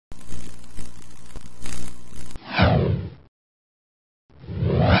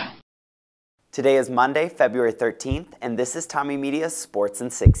Today is Monday, February 13th, and this is Tommy Media's Sports in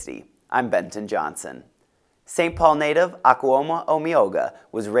 60. I'm Benton Johnson. St. Paul native Akuoma Omeoga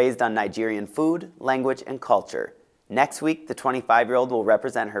was raised on Nigerian food, language, and culture. Next week, the 25-year-old will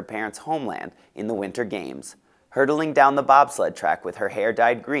represent her parents' homeland in the Winter Games, hurtling down the bobsled track with her hair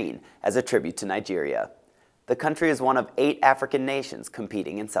dyed green as a tribute to Nigeria. The country is one of 8 African nations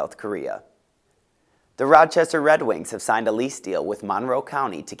competing in South Korea. The Rochester Red Wings have signed a lease deal with Monroe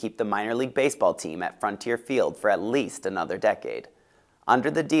County to keep the minor league baseball team at Frontier Field for at least another decade.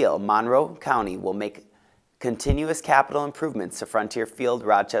 Under the deal, Monroe County will make continuous capital improvements to Frontier Field.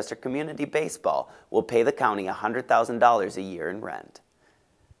 Rochester Community Baseball will pay the county $100,000 a year in rent.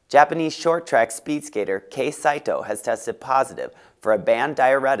 Japanese short track speed skater Kei Saito has tested positive for a banned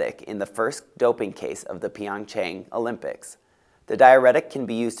diuretic in the first doping case of the Pyeongchang Olympics. The diuretic can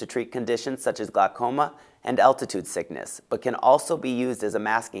be used to treat conditions such as glaucoma and altitude sickness, but can also be used as a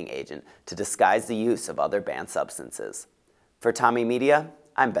masking agent to disguise the use of other banned substances. For Tommy Media,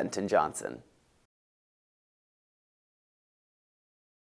 I'm Benton Johnson.